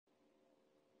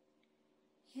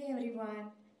Hey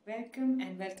everyone, welcome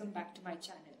back to my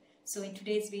channel. So in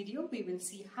today's video we will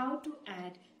see how to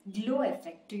add glow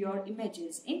effect to your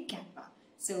images in Canva.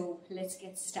 So let's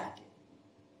get started.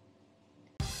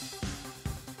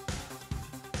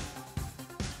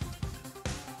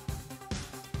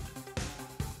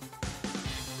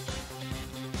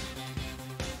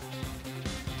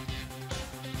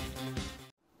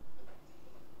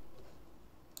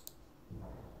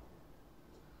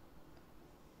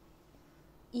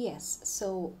 Yes,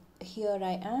 so here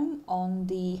I am on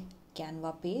the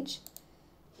Canva page.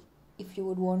 If you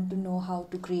would want to know how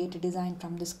to create a design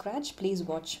from the scratch, please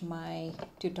watch my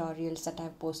tutorials that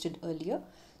I've posted earlier.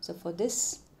 So for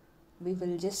this, we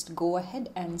will just go ahead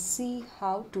and see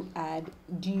how to add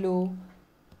glow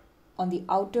on the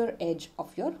outer edge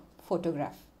of your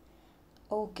photograph.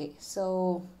 Okay,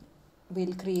 so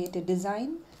we'll create a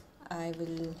design. I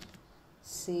will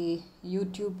say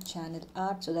YouTube channel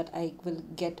art so that I will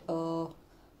get a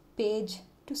page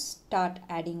to start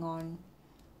adding on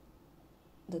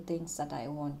the things that I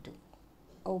want to.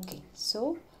 Okay,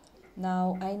 so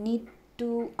now I need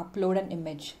to upload an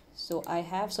image. So I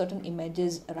have certain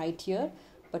images right here,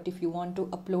 but if you want to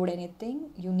upload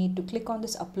anything, you need to click on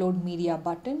this upload media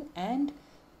button and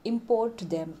import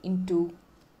them into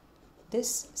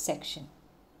this section.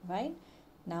 Right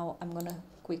now I'm gonna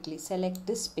quickly select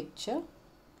this picture.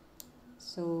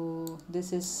 So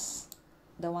this is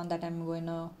the one that I'm going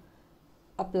to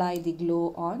apply the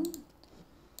glow on.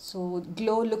 So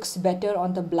glow looks better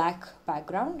on the black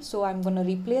background, so I'm going to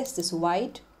replace this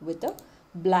white with a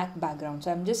black background.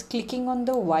 So I'm just clicking on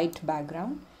the white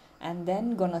background and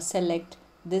then gonna select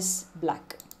this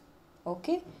black.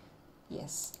 Okay,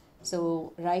 yes.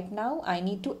 So right now I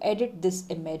need to edit this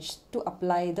image to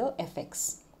apply the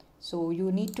effects. So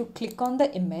you need to click on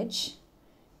the image,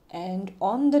 and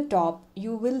on the top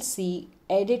you will see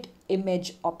edit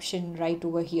image option right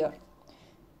over here.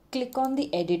 Click on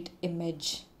the edit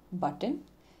image button.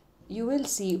 You will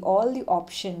see all the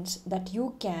options that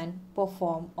you can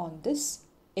perform on this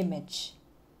image.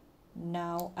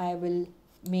 Now I will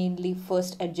mainly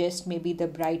first adjust maybe the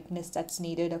brightness that's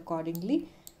needed accordingly,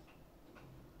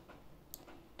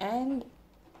 and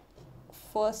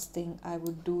first thing I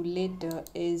would do later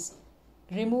is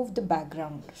remove the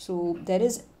background. So there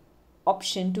is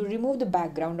option to remove the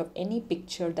background of any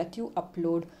picture that you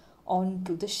upload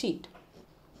onto the sheet.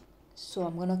 So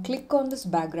I'm going to click on this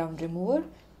background remover.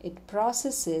 It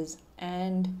processes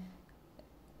and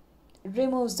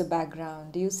removes the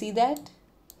background. Do you see that?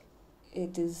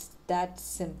 It is that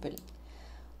simple.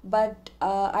 But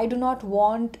I do not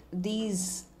want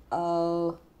these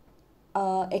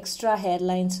extra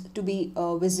hairlines to be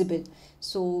visible,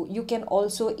 so you can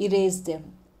erase erase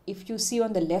them. If you see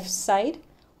on the left side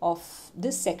of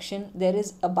this section, there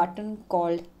is a button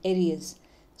called erase.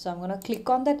 So I'm gonna click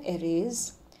on that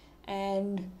erase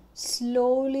and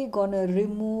slowly gonna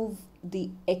remove the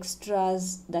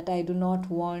extras that I do not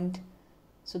want,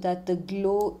 so that the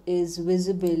glow is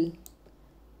visible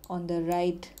on the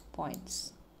right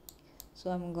points.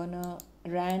 So I'm gonna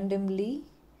randomly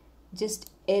just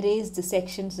erase the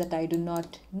sections that I do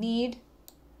not need.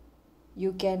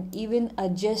 You can even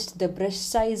adjust the brush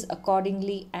size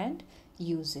accordingly and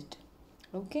use it.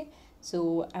 Okay,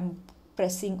 so I'm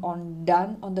pressing on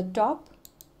done on the top,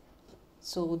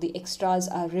 so the extras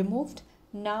are removed.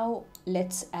 Now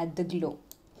let's add the glow.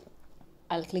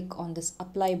 I'll click on this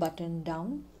apply button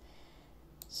down.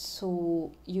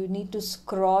 So you need to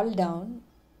scroll down.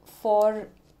 For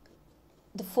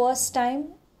the first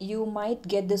time you might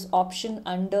get this option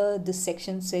under this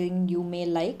section saying you may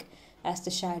like as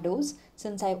the shadows.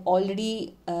 Since I've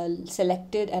already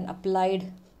selected and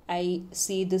applied, I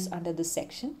see this under this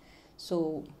section.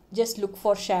 So just look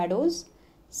for shadows,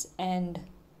 and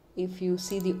if you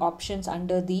see the options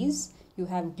under these, you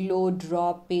have glow,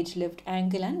 drop, page lift,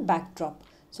 angle and backdrop.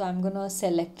 So I'm gonna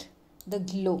select the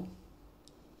glow.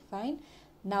 Fine.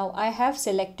 Now I have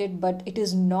selected, but it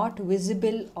is not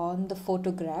visible on the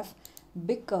photograph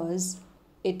because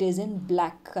it is in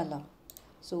black color.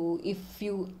 So if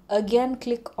you again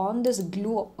click on this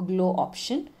glow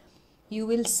option, you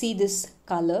will see this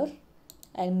color.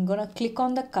 I'm gonna click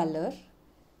on the color,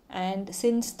 and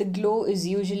since the glow is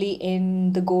usually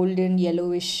in the golden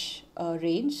yellowish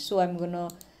range, so I'm gonna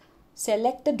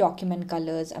select the document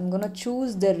colors. I'm gonna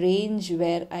choose the range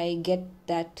where I get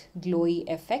that glowy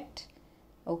effect.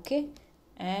 Okay,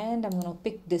 and I'm gonna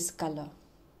pick this color.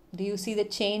 Do you see the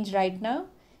change right now?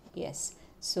 Yes.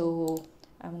 So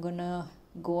I'm gonna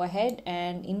go ahead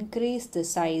and increase the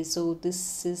size. So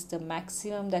this is the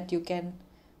maximum that you can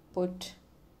put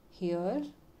here,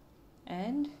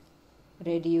 and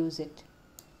reduce it.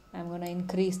 I'm going to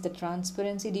increase the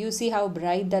transparency. Do you see how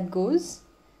bright that goes?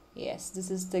 Yes, this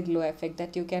is the glow effect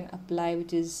that you can apply,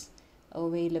 which is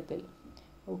available.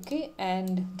 Okay,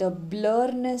 and the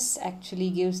blurriness actually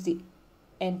gives the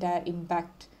entire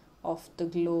impact of the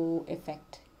glow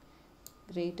effect.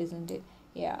 Great, isn't it?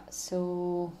 Yeah,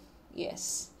 so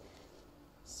yes,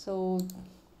 so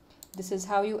this is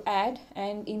how you add.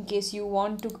 And in case you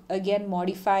want to again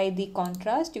modify the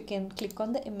contrast, you can click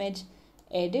on the image,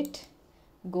 edit,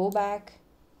 go back,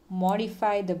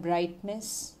 modify the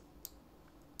brightness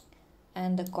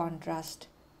and the contrast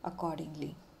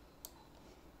accordingly.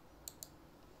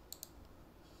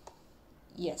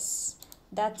 Yes,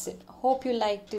 that's it. Hope you liked it.